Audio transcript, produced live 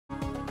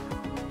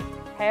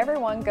Hey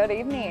everyone, good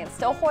evening.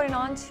 Still holding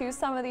on to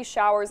some of these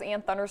showers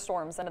and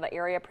thunderstorms into the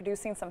area,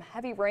 producing some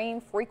heavy rain,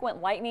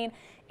 frequent lightning,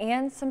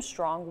 and some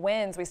strong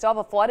winds. We still have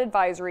a flood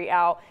advisory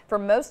out for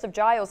most of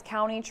Giles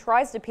County,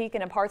 tries to peak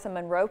into parts of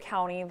Monroe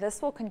County. This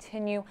will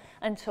continue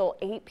until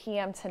 8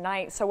 p.m.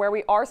 tonight. So where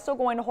we are still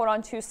going to hold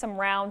on to some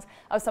rounds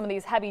of some of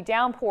these heavy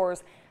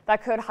downpours,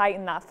 that could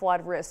heighten that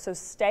flood risk. So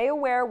stay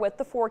aware with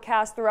the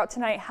forecast throughout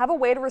tonight. Have a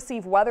way to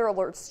receive weather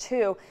alerts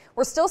too.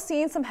 We're still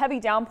seeing some heavy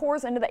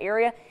downpours into the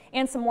area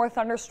and some more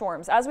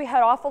thunderstorms. As we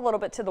head off a little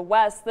bit to the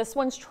west, this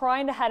one's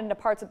trying to head into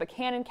parts of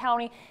Buchanan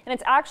County, and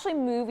it's actually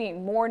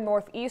moving more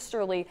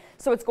northeasterly.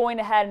 So it's going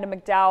to head into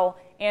McDowell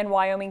and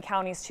Wyoming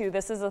counties too.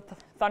 This is a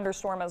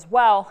thunderstorm as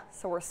well.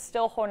 So we're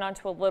still holding on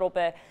to a little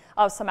bit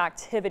of some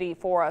activity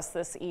for us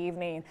this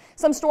evening.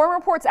 Some storm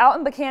reports out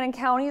in Buchanan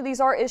County. These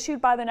are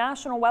issued by the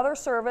National Weather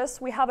Service.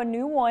 We have a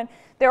new one.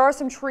 There are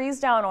some trees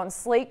down on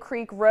Slate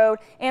Creek Road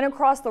and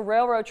across the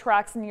railroad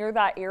tracks near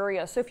that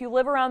area. So if you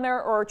live around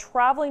there or are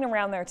traveling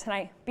around there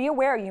tonight, be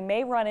aware you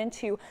may run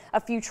into a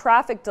few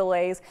traffic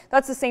delays.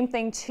 That's the same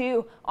thing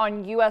too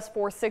on US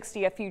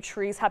 460. A few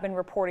trees have been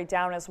reported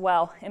down as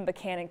well in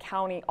Buchanan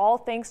County, all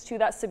thanks to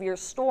that severe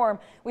storm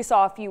we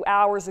saw a few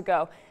hours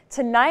ago.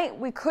 Tonight,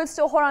 we could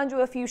still hold on to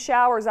a few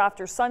showers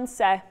after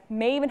sunset,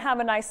 may even have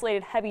an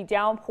isolated heavy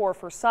downpour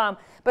for some,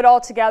 but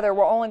altogether,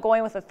 we're only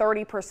going with a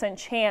 30%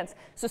 chance.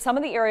 So some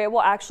of the area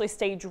will actually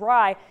stay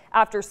dry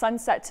after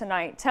sunset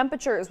tonight.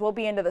 Temperatures will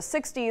be into the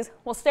 60s.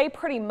 Will stay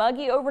pretty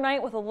muggy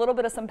overnight with a little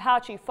bit of some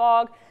patchy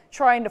fog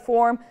trying to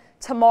form.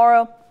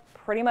 Tomorrow,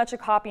 pretty much a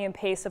copy and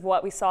paste of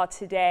what we saw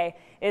today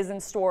is in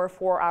store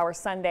for our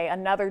Sunday.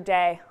 Another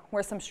day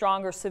where some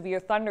stronger severe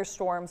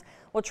thunderstorms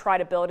will try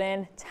to build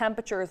in.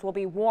 Temperatures will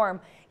be warm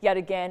yet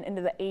again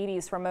into the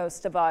 80s for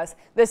most of us.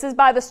 This is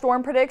by the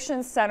Storm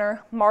Prediction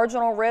Center.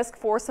 Marginal risk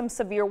for some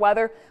severe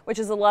weather, which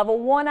is a level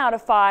 1 out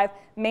of 5.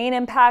 Main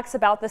impacts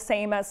about the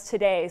same as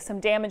today. Some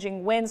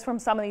damaging winds from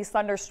some of these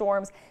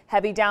thunderstorms,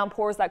 heavy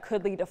downpours that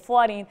could lead to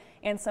flooding,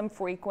 and some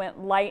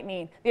frequent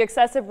lightning. The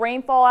excessive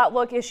rainfall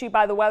outlook issued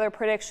by the Weather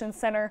Prediction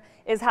Center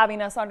is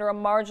having us under a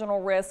marginal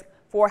risk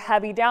for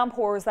heavy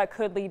downpours that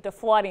could lead to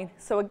flooding.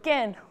 So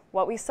again,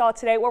 what we saw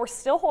today, what we're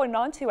still holding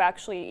on to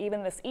actually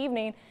even this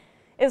evening,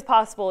 is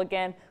possible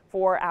again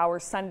for our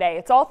Sunday.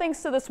 It's all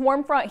thanks to this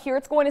warm front here.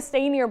 It's going to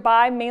stay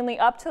nearby, mainly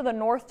up to the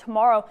north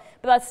tomorrow,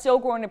 but that's still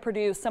going to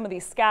produce some of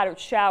these scattered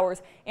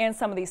showers and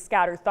some of these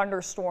scattered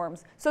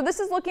thunderstorms. So this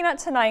is looking at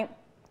tonight.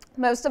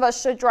 Most of us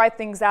should dry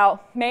things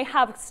out. May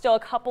have still a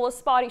couple of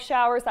spotty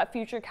showers that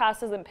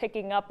Futurecast isn't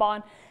picking up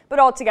on, but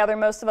altogether,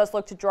 most of us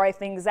look to dry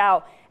things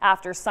out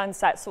after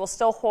sunset. So we'll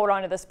still hold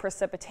on to this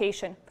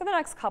precipitation for the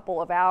next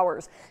couple of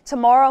hours.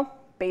 Tomorrow,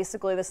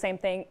 basically the same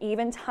thing,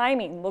 even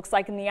timing. Looks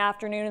like in the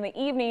afternoon and the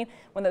evening,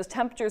 when those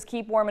temperatures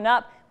keep warming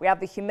up, we have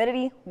the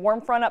humidity, warm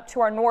front up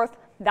to our north.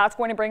 That's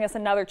going to bring us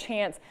another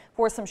chance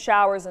for some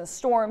showers and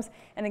storms.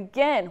 And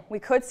again, we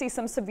could see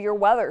some severe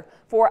weather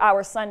for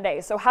our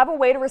Sunday. So have a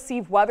way to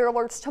receive weather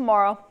alerts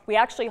tomorrow. We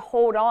actually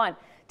hold on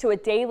to a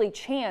daily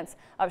chance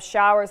of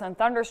showers and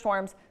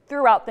thunderstorms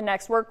throughout the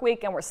next work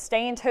week, and we're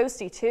staying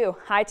toasty too.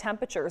 High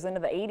temperatures into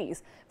the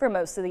 80s for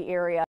most of the area.